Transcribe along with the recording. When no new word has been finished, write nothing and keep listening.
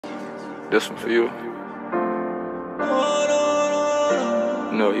This one for you.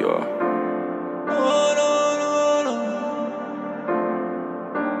 No, you are.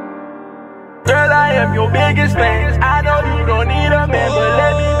 Girl, I am your biggest fan. I know you don't need a man, but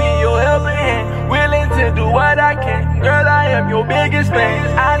let me be your helping hand. Willing to do what I can. Girl, I am your biggest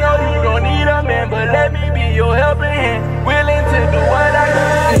fan. I know you don't need a man, but let me be your helping hand. Willing to do what I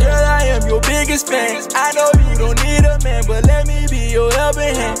can. Girl, I am your biggest fan. I know you don't need a man, but let me be your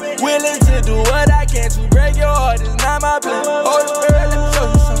helping hand. Willing to do what I can to break your heart is not my plan. Oh, girl, let me show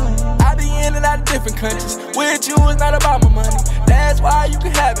you something. I be in and out of different countries. With you, it's not about my money. That's why you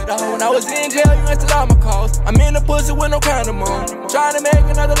can have it all. When I was in jail, you answered all my calls. I'm in the pussy with no condom on. Trying to make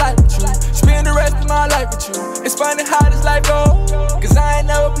another life with you. Spend the rest of my life with you. It's funny how this life goes, cause I ain't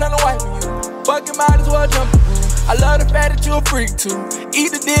never been on a wife with you. Fuck it, might as well jump the pool. I love the fact that you a freak too.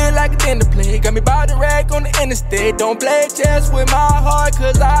 Eat the deal like a dinner plate. Got me by the rack on the interstate. Don't play chess with my heart,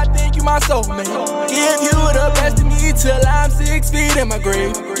 cause I think you my soulmate. Give you the best of me till I'm 6 feet in my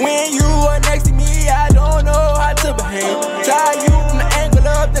grave. When you are next to me, I don't know how to behave. Tie you from the angle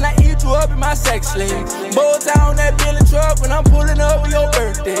up, then I eat you up in my sex slave. Bow down that Billy truck when I'm pulling up with your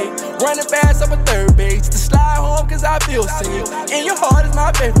birthday. Running fast up a third base to slide home cause I feel safe. And your heart is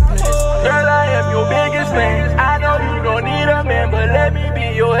my favorite place. Girl, I am your biggest fan. I know you don't need a man, but let me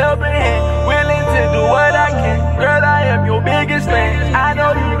be your helping hand. Willing to do what I can. Girl, I am your biggest fan. I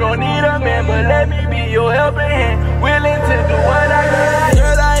know you don't need a man, but let me be your helping hand. Willing to do what I can.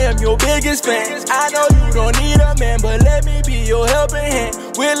 Girl, I am your biggest fan. I know you don't need a man, but let me be your helping hand.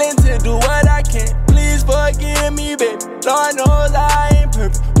 Willing to do what I can. Please forgive me, baby. Lord knows I ain't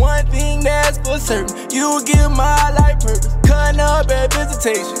perfect. One thing that's for certain, you give my life purpose. Cutting up at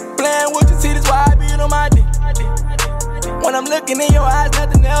visitation. Playing with your titties while I beat on my dick. When I'm looking in your eyes,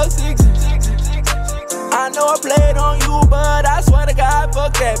 nothing else exists. I know I played on you, but I swear to God,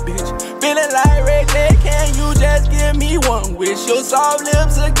 fuck that bitch. Feeling like Ray J, can you just give me one wish? Your soft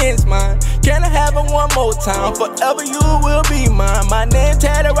lips against mine. Can I have it one more time? Forever you will be mine. My name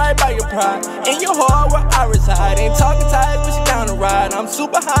tatted right by your pride. In your heart where I reside. Ain't talking tight, but she down to ride. I'm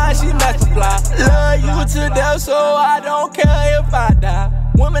super high, she match fly. Love you to death, so I don't care if I die.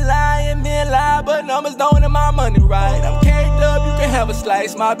 Women lie and men lie, but numbers don't and my money right. I'm caked up, you can have a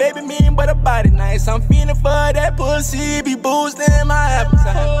slice. My baby mean, but her body nice. I'm feeling for that pussy, be boosting my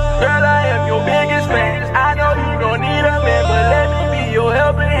appetite. Girl, I am your biggest fan. I know you don't need a man, but let me be your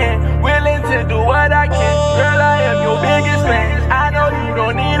helping hand. Willing to do what I can. Girl, I am your biggest fan. I know you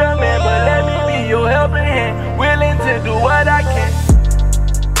don't need a man, but let me be your helping hand. Willing to do what I can.